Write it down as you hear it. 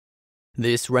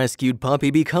This rescued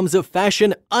puppy becomes a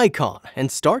fashion icon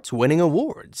and starts winning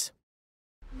awards.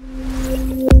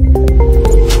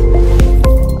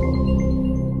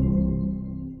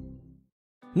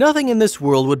 Nothing in this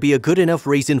world would be a good enough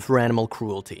reason for animal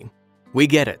cruelty. We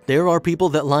get it, there are people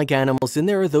that like animals and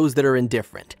there are those that are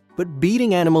indifferent, but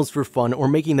beating animals for fun or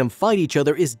making them fight each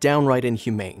other is downright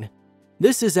inhumane.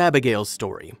 This is Abigail's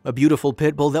story, a beautiful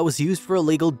pit bull that was used for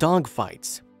illegal dog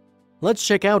fights. Let's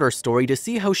check out her story to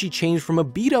see how she changed from a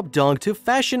beat-up dog to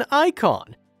fashion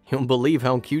icon. You'll believe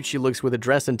how cute she looks with a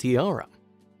dress and tiara.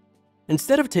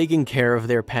 Instead of taking care of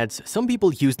their pets, some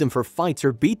people use them for fights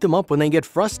or beat them up when they get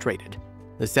frustrated.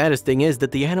 The saddest thing is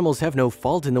that the animals have no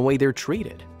fault in the way they're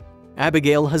treated.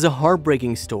 Abigail has a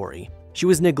heartbreaking story. She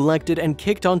was neglected and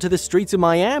kicked onto the streets of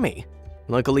Miami.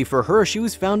 Luckily for her, she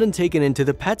was found and taken into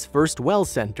the Pets First Well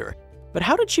Center. But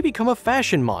how did she become a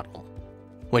fashion model?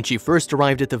 When she first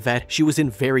arrived at the vet, she was in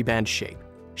very bad shape.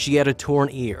 She had a torn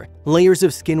ear, layers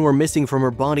of skin were missing from her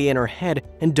body and her head,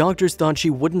 and doctors thought she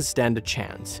wouldn't stand a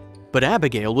chance. But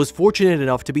Abigail was fortunate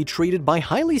enough to be treated by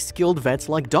highly skilled vets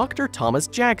like Dr. Thomas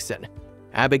Jackson.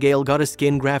 Abigail got a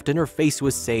skin graft and her face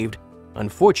was saved.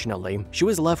 Unfortunately, she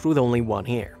was left with only one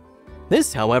ear.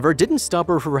 This, however, didn't stop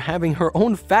her from having her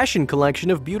own fashion collection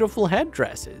of beautiful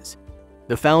headdresses.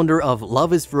 The founder of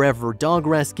Love is Forever Dog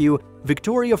Rescue,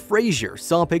 Victoria Frazier,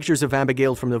 saw pictures of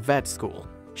Abigail from the vet school.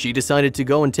 She decided to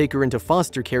go and take her into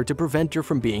foster care to prevent her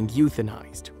from being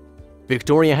euthanized.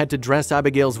 Victoria had to dress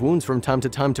Abigail's wounds from time to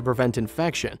time to prevent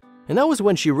infection, and that was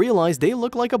when she realized they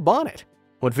looked like a bonnet.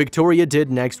 What Victoria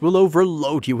did next will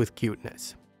overload you with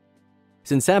cuteness.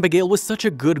 Since Abigail was such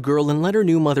a good girl and let her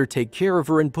new mother take care of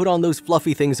her and put on those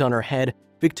fluffy things on her head,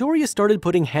 Victoria started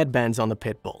putting headbands on the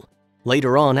pit bull.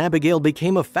 Later on, Abigail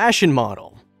became a fashion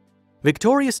model.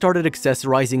 Victoria started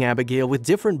accessorizing Abigail with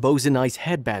different bows and nice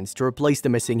headbands to replace the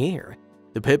missing ear.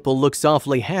 The pit bull looks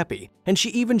awfully happy, and she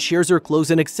even shares her clothes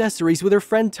and accessories with her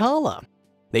friend Tala.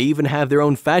 They even have their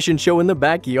own fashion show in the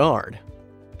backyard.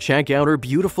 Check out her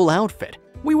beautiful outfit.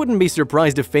 We wouldn't be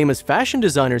surprised if famous fashion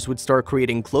designers would start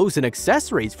creating clothes and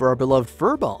accessories for our beloved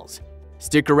furballs.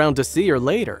 Stick around to see her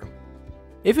later.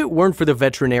 If it weren't for the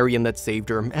veterinarian that saved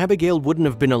her, Abigail wouldn't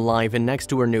have been alive and next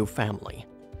to her new family.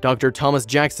 Dr. Thomas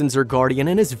Jackson's her guardian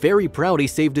and is very proud he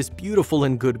saved this beautiful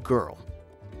and good girl.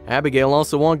 Abigail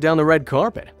also walked down the red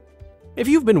carpet. If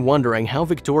you've been wondering how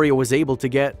Victoria was able to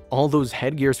get all those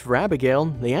headgears for Abigail,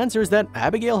 the answer is that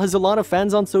Abigail has a lot of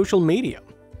fans on social media.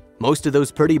 Most of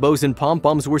those pretty bows and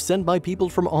pom-poms were sent by people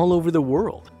from all over the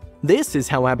world. This is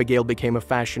how Abigail became a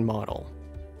fashion model.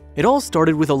 It all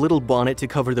started with a little bonnet to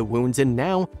cover the wounds, and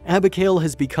now Abigail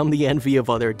has become the envy of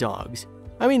other dogs.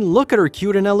 I mean, look at her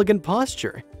cute and elegant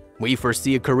posture. We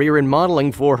foresee a career in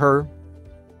modeling for her.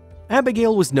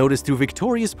 Abigail was noticed through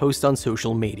Victoria's post on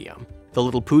social media. The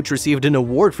little pooch received an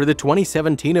award for the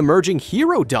 2017 Emerging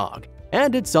Hero Dog,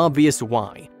 and it's obvious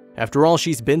why. After all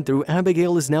she's been through,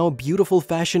 Abigail is now a beautiful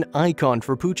fashion icon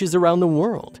for pooches around the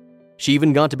world. She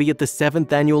even got to be at the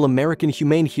 7th annual American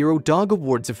Humane Hero Dog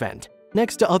Awards event,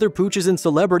 next to other pooches and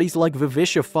celebrities like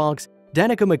Vivicia Fox,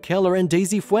 Danica McKellar, and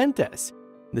Daisy Fuentes.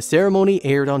 The ceremony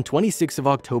aired on 26 of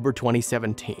October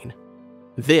 2017.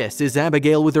 This is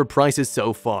Abigail with her prizes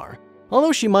so far.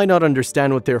 Although she might not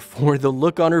understand what they're for, the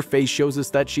look on her face shows us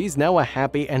that she's now a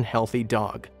happy and healthy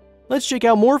dog. Let's check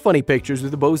out more funny pictures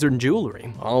with the bows and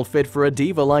jewelry, all fit for a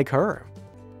diva like her.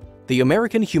 The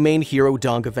American Humane Hero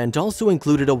Dog event also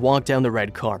included a walk down the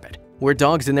red carpet, where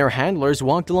dogs and their handlers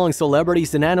walked along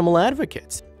celebrities and animal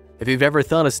advocates. If you've ever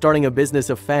thought of starting a business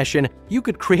of fashion, you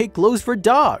could create clothes for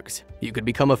dogs. You could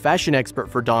become a fashion expert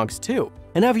for dogs too,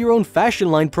 and have your own fashion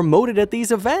line promoted at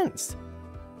these events.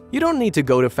 You don't need to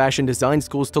go to fashion design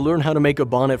schools to learn how to make a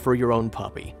bonnet for your own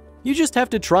puppy. You just have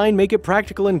to try and make it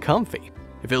practical and comfy.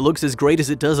 If it looks as great as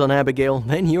it does on Abigail,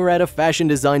 then you're at a fashion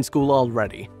design school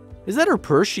already. Is that her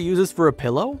purse she uses for a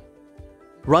pillow?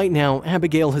 Right now,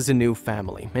 Abigail has a new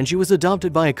family, and she was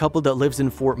adopted by a couple that lives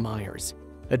in Fort Myers.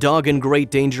 A dog in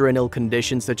great danger and ill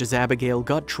condition such as Abigail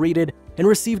got treated and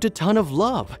received a ton of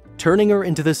love, turning her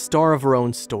into the star of her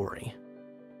own story.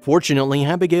 Fortunately,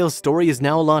 Abigail's story is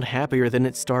now a lot happier than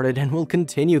it started and will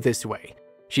continue this way.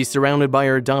 She's surrounded by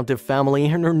her adoptive family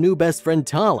and her new best friend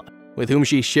Tala, with whom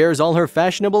she shares all her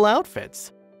fashionable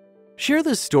outfits. Share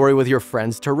this story with your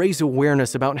friends to raise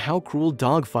awareness about how cruel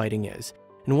dogfighting is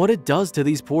and what it does to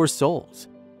these poor souls.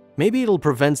 Maybe it'll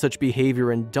prevent such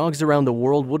behavior and dogs around the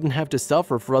world wouldn't have to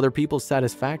suffer for other people's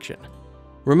satisfaction.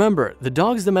 Remember, the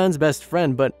dog's the man's best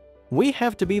friend, but we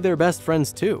have to be their best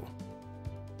friends too.